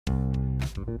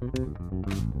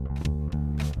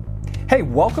Hey,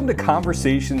 welcome to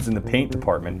Conversations in the Paint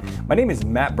Department. My name is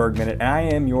Matt Bergman and I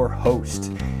am your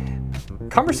host.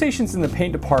 Conversations in the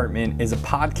Paint Department is a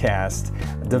podcast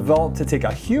developed to take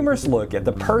a humorous look at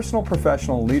the personal,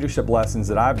 professional, leadership lessons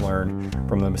that I've learned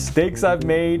from the mistakes I've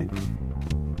made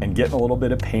and getting a little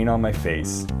bit of paint on my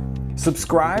face.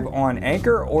 Subscribe on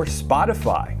Anchor or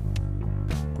Spotify.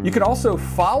 You can also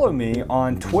follow me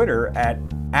on Twitter at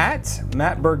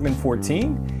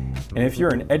MattBergman14. And if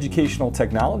you're an educational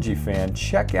technology fan,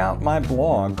 check out my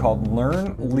blog called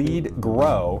Learn, Lead,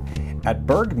 Grow at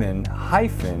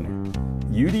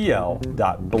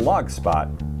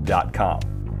bergman-udl.blogspot.com.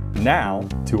 Now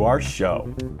to our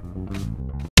show.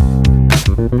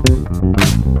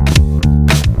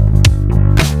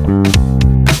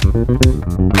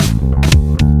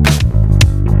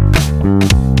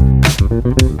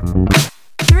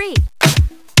 Three,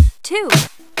 two,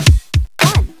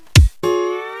 one.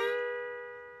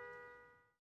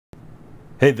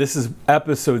 Hey, this is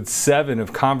episode 7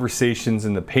 of Conversations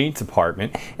in the Paint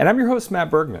Department, and I'm your host, Matt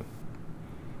Bergman.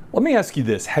 Let me ask you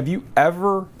this. Have you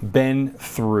ever been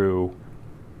through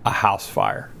a house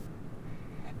fire?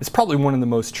 It's probably one of the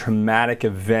most traumatic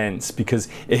events because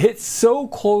it hits so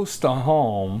close to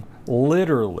home,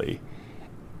 literally,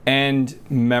 and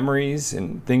memories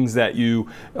and things that you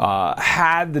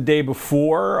had the day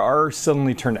before are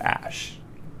suddenly turned to ash.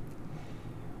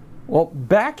 Well,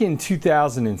 back in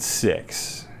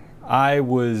 2006, I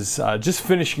was just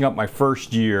finishing up my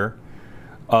first year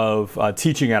of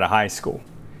teaching at a high school.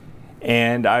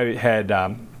 And I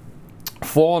had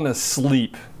fallen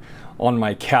asleep on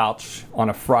my couch on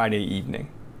a Friday evening.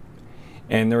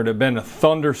 And there had been a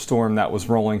thunderstorm that was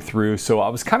rolling through, so I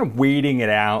was kind of waiting it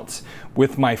out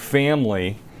with my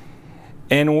family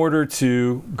in order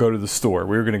to go to the store.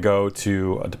 We were going to go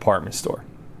to a department store.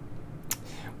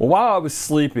 Well, while I was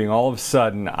sleeping, all of a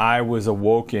sudden I was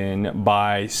awoken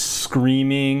by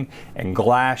screaming and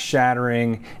glass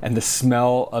shattering and the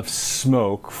smell of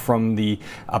smoke from the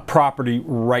property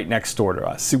right next door to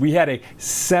us. See, we had a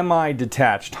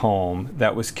semi-detached home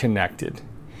that was connected.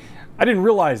 I didn't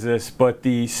realize this, but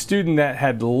the student that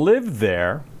had lived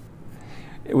there,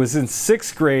 it was in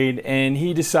 6th grade, and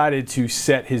he decided to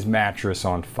set his mattress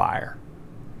on fire.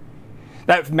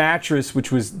 That mattress,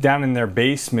 which was down in their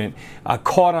basement,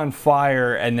 caught on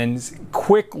fire and then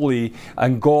quickly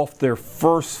engulfed their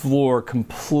first floor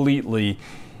completely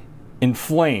in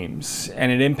flames.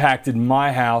 And it impacted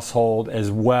my household as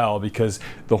well because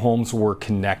the homes were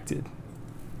connected.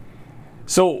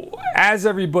 So as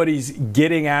everybody's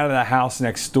getting out of the house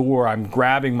next door, I'm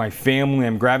grabbing my family,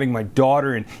 I'm grabbing my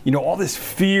daughter, and all this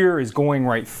fear is going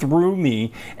right through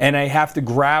me, and I have to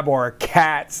grab our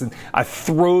cats and I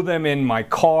throw them in my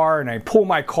car and I pull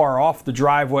my car off the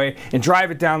driveway and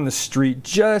drive it down the street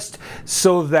just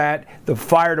so that the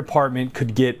fire department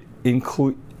could get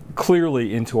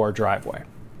clearly into our driveway.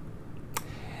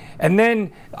 And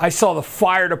then I saw the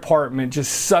fire department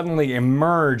just suddenly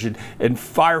emerge, and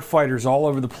firefighters all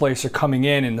over the place are coming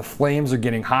in, and the flames are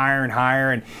getting higher and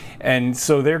higher. And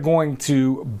so they're going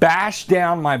to bash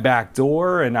down my back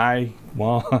door, and I,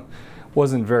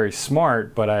 wasn't very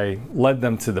smart, but I led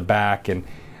them to the back and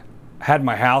had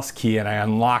my house key, and I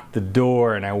unlocked the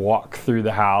door, and I walked through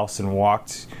the house and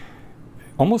walked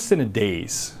almost in a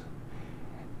daze.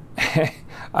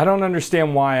 I don't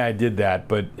understand why I did that,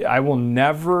 but I will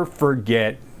never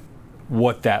forget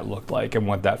what that looked like and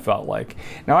what that felt like.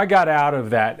 Now, I got out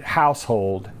of that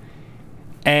household,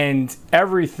 and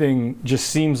everything just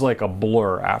seems like a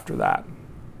blur after that.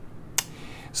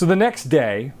 So the next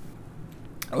day,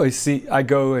 I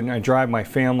go and I drive my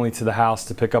family to the house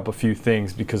to pick up a few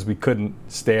things because we couldn't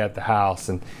stay at the house.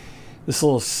 And this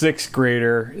little 6th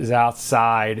grader is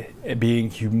outside being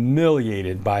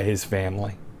humiliated by his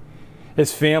family.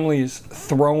 His family is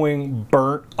throwing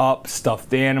burnt up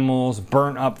stuffed animals,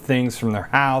 burnt up things from their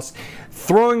house,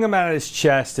 throwing them out of his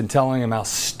chest and telling him how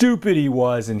stupid he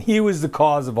was and he was the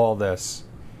cause of all this.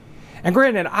 And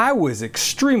granted, I was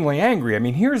extremely angry. I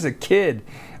mean, here's a kid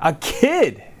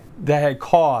that had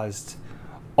caused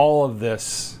all of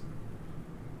this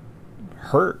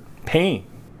hurt, pain.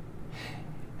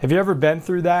 Have you ever been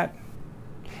through that?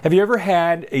 Have you ever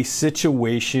had a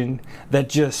situation that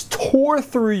just tore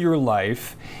through your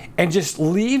life and just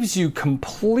leaves you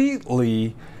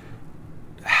completely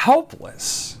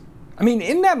helpless? I mean,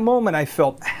 in that moment, I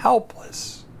felt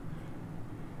helpless.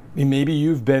 I mean, maybe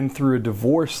you've been through a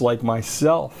divorce like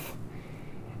myself.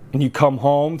 And you come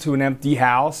home to an empty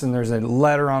house and there's a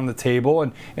letter on the table,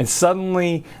 and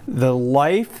suddenly the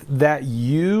life that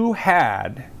you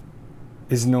had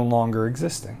is no longer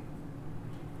existing.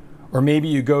 Or maybe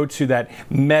you go to that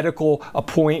medical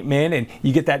appointment and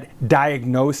you get that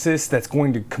diagnosis that's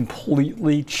going to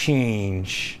completely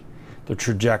change the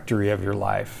trajectory of your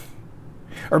life.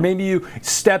 Or maybe you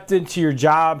stepped into your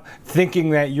job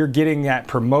thinking that you're getting that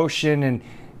promotion and,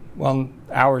 well,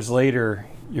 hours later,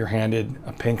 you're handed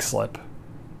a pink slip.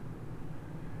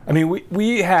 I mean,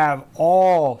 we have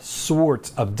all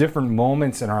sorts of different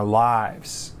moments in our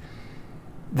lives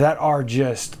that are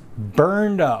just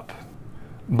burned up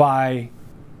by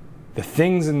the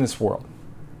things in this world.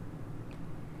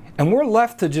 And we're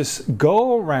left to just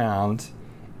go around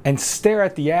and stare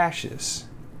at the ashes.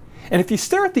 And if you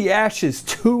stare at the ashes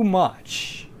too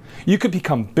much, you could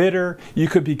become bitter, you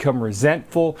could become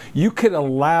resentful, you could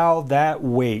allow that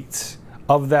weight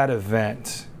of that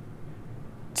event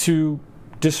to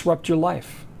disrupt your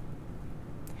life.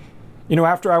 You know,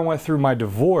 after I went through my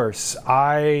divorce,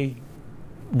 I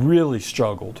really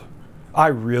struggled. I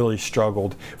really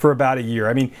struggled for about a year.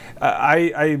 I mean,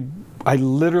 I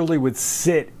literally would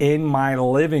sit in my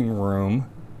living room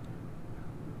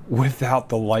without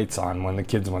the lights on when the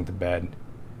kids went to bed.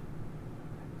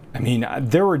 I mean,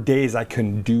 there were days I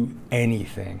couldn't do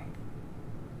anything,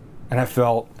 and I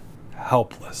felt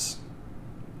helpless.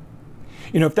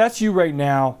 You know, if that's you right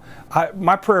now,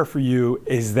 my prayer for you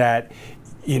is that,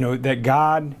 you know, that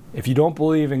God, if you don't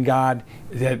believe in God,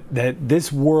 that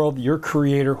this world, your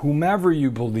creator, whomever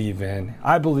you believe in,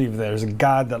 I believe there's a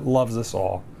God that loves us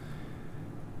all,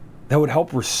 that would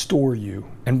help restore you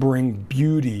and bring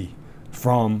beauty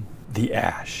from the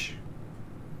ash.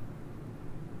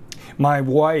 My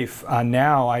wife,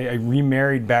 now, I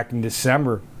remarried back in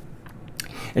December,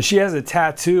 and she has a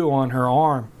tattoo on her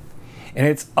arm, and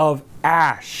it's of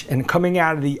ash, and coming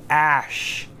out of the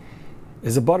ash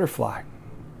is a butterfly.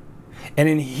 And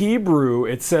in Hebrew,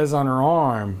 it says on her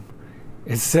arm,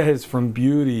 it says, from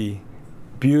beauty,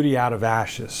 beauty out of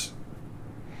ashes.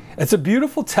 It's a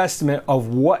beautiful testament of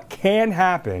what can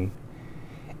happen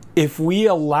if we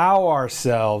allow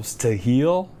ourselves to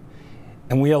heal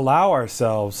and we allow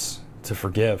ourselves to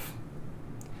forgive.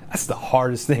 That's the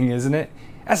hardest thing, isn't it?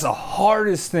 That's the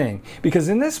hardest thing, because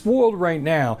in this world right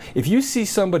now, if you see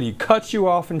somebody cut you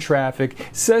off in traffic,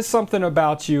 says something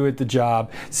about you at the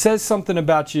job, says something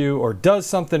about you, or does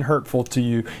something hurtful to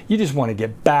you, you just want to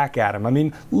get back at them. I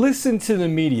mean, listen to the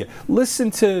media,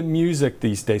 listen to music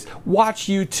these days, watch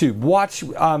YouTube, watch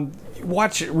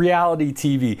reality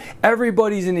TV.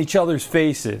 Everybody's in each other's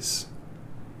faces.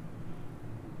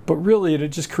 But really, it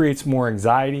just creates more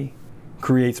anxiety,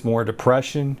 creates more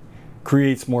depression,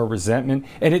 creates more resentment,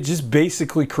 and it just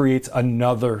basically creates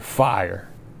another fire.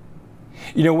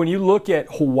 You know, when you look at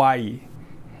Hawaii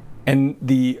and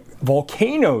the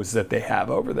volcanoes that they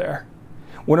have over there,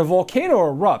 when a volcano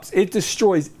erupts, it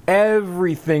destroys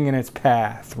everything in its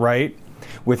path, right?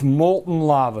 With molten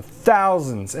lava,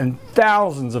 thousands and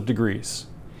thousands of degrees.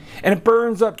 And it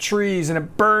burns up trees and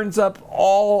it burns up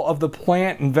all of the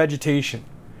plant and vegetation.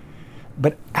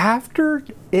 But after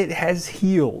it has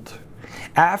healed,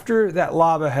 after that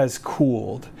lava has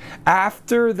cooled,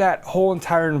 after that whole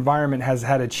entire environment has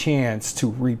had a chance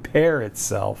to repair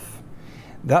itself,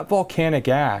 that volcanic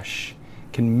ash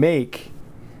can make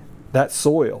that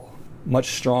soil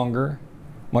much stronger,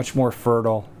 much more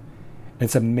fertile.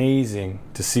 It's amazing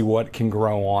to see what can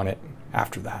grow on it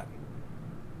after that.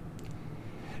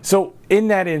 So in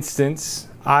that instance,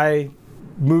 I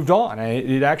moved on.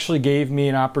 It actually gave me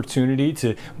an opportunity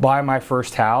to buy my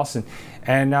first house,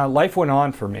 and life went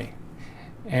on for me.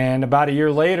 And about a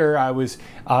year later, I was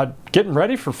getting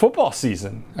ready for football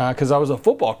season because I was a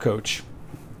football coach.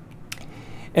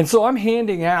 And so I'm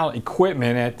handing out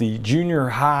equipment at the junior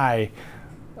high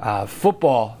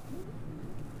football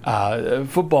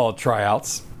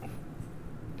tryouts.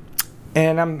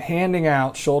 And I'm handing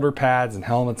out shoulder pads and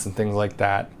helmets and things like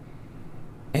that.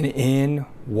 And in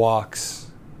walks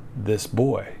this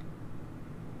boy.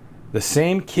 The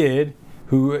same kid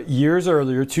who 2 years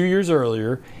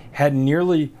earlier, had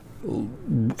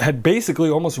basically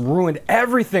almost ruined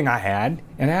everything I had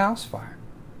in a house fire.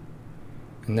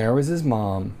 And there was his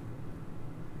mom,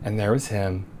 and there was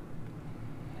him.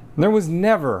 And there was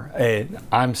never a,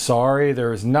 I'm sorry, there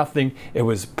was nothing. It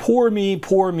was poor me,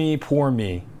 poor me, poor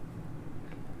me.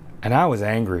 And I was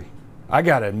angry. I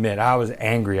gotta admit, I was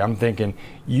angry. I'm thinking,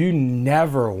 you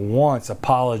never once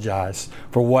apologized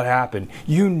for what happened.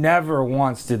 You never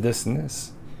once did this and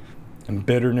this. And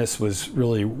bitterness was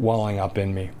really welling up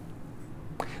in me.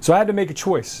 So I had to make a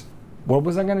choice. What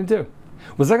was I gonna do?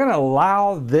 Was I gonna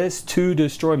allow this to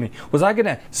destroy me? Was I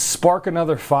gonna spark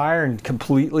another fire and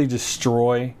completely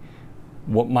destroy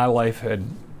what my life had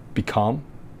become?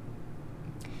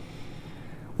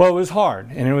 Well, it was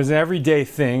hard, and it was an everyday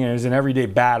thing, and it was an everyday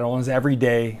battle, and it was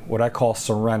everyday what I call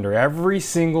surrender. Every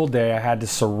single day I had to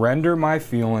surrender my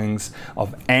feelings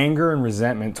of anger and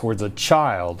resentment towards a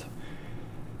child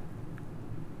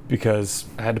because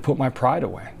I had to put my pride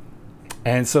away.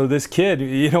 And so this kid,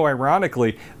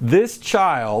 ironically, this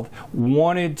child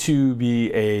wanted to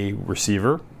be a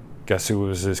receiver. Guess who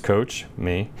was his coach?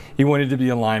 Me. He wanted to be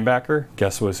a linebacker.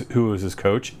 Guess who was his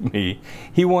coach? Me.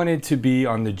 He wanted to be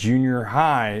on the junior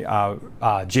high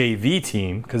JV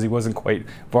team because he wasn't quite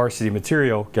varsity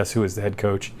material. Guess who was the head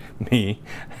coach? Me.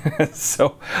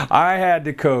 So I had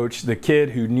to coach the kid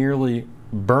who nearly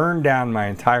burned down my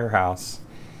entire house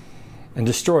and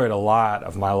destroyed a lot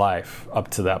of my life up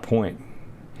to that point.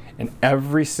 And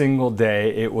every single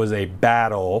day it was a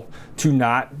battle to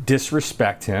not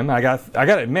disrespect him. I got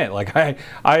to admit, like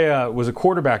I was a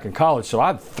quarterback in college, so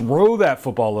I'd throw that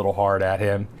football a little hard at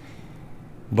him.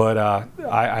 But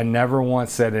I never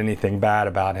once said anything bad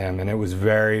about him, and it was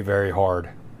very, very hard.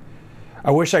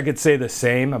 I wish I could say the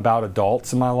same about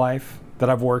adults in my life that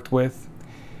I've worked with.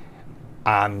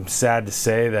 I'm sad to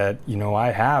say that,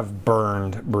 I have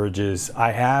burned bridges.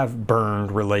 I have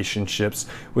burned relationships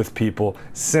with people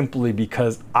simply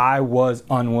because I was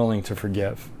unwilling to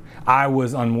forgive. I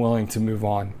was unwilling to move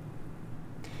on.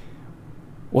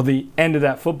 Well, the end of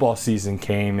that football season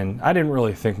came, and I didn't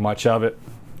really think much of it.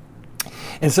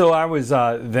 And so I was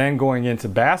then going into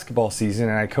basketball season,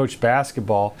 and I coached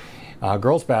basketball,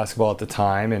 girls basketball at the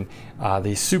time, and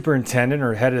the superintendent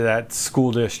or head of that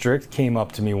school district came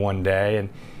up to me one day, and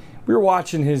we were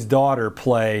watching his daughter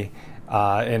play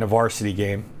in a varsity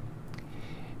game.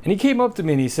 And he came up to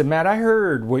me and he said, "Matt, I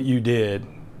heard what you did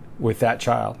with that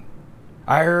child.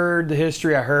 I heard the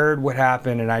history, I heard what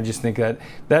happened, and I just think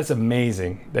that's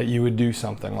amazing that you would do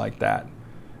something like that.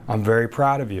 I'm very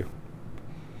proud of you."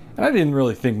 And I didn't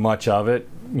really think much of it,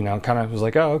 kind of was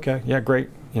like, "Oh, okay, yeah,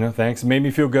 great. Thanks." It made me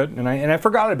feel good, and I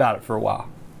forgot about it for a while.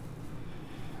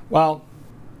 Well,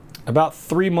 about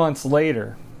 3 months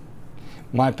later,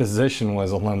 my position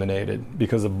was eliminated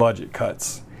because of budget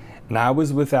cuts, and I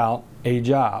was without a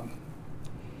job.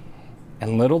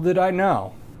 And little did I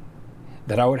know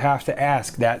that I would have to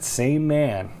ask that same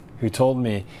man who told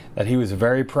me that he was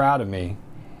very proud of me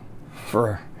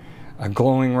for a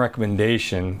glowing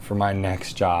recommendation for my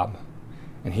next job.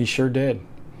 And he sure did.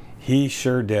 He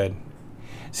sure did.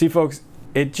 See, folks,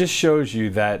 it just shows you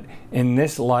that in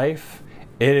this life,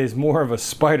 it is more of a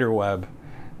spider web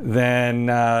than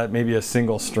maybe a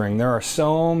single string. There are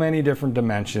so many different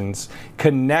dimensions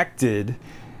connected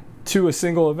to a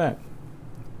single event.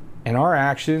 And our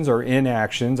actions or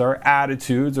inactions, our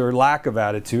attitudes or lack of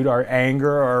attitude, our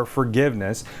anger, our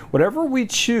forgiveness, whatever we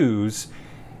choose,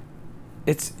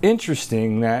 it's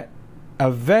interesting that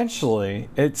eventually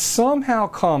it somehow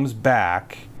comes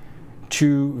back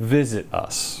to visit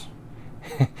us.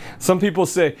 Some people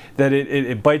say that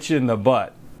it bites you in the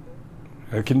butt.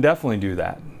 It can definitely do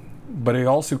that, but it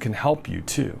also can help you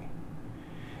too.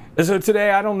 And so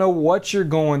today, I don't know what you're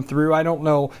going through. I don't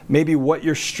know maybe what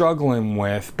you're struggling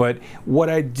with, but what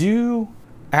I do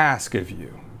ask of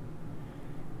you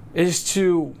is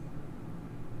to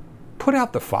put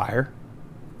out the fire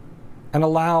and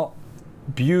allow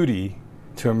beauty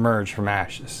to emerge from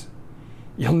ashes.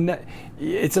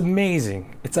 It's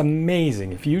amazing. It's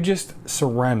amazing if you just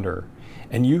surrender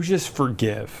and you just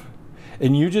forgive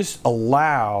and you just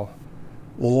allow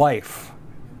life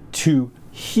to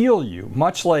heal you,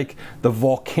 much like the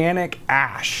volcanic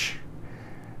ash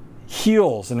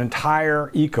heals an entire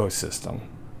ecosystem.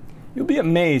 You'll be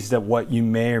amazed at what you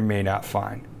may or may not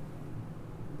find.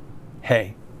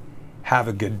 Hey, have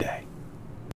a good day.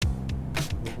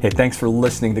 Hey, thanks for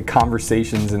listening to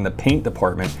Conversations in the Paint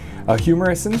Department, a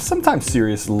humorous and sometimes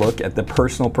serious look at the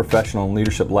personal, professional, and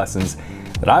leadership lessons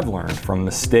that I've learned from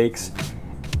mistakes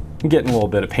and getting a little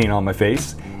bit of paint on my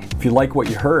face. If you like what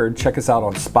you heard, check us out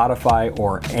on Spotify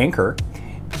or Anchor.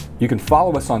 You can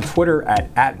follow us on Twitter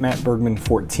at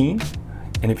 @MattBergman14.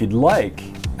 And if you'd like,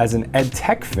 as an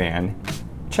EdTech fan,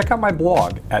 check out my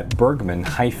blog at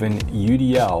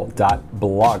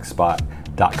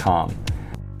bergman-udl.blogspot.com.